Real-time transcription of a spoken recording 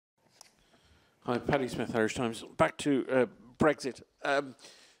Hi, Paddy Smith, Irish Times. Back to Brexit.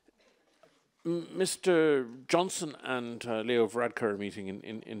 Mr. Johnson and Leo Varadkar are meeting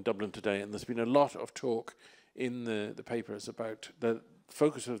in Dublin today, and there's been a lot of talk in the papers about the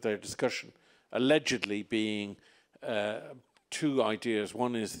focus of their discussion allegedly being two ideas.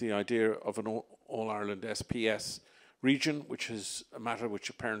 One is the idea of an All-Ireland SPS region, which is a matter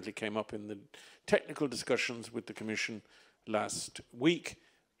which apparently came up in the technical discussions with the Commission last week,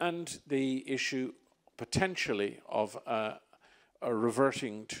 and the issue potentially of a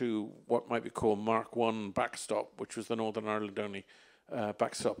reverting to what might be called Mark I backstop, which was the Northern Ireland only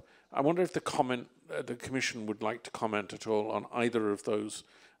backstop. I wonder if the Commission would like to comment at all on either of those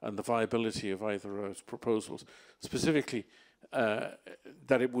and the viability of either of those proposals. Specifically, that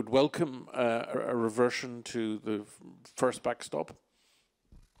it would welcome a reversion to the first backstop?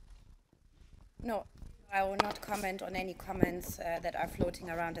 No, I will not comment on any comments that are floating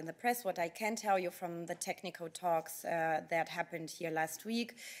around in the press. What I can tell you from the technical talks that happened here last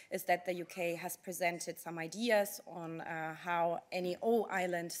week is that the UK has presented some ideas on how any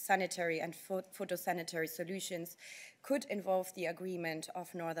all-island sanitary and photosanitary solutions could involve the agreement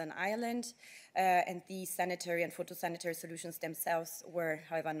of Northern Ireland, and these sanitary and photosanitary solutions themselves were,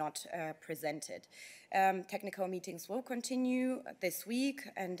 however, not presented. Technical meetings will continue this week,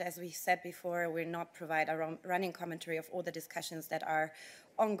 and as we said before, we'll not provide a running commentary of all the discussions that are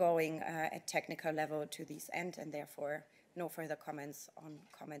ongoing at technical level to this end, and therefore no further comments on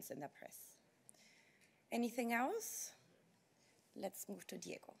comments in the press. Anything else? Let's move to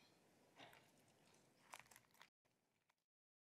Diego.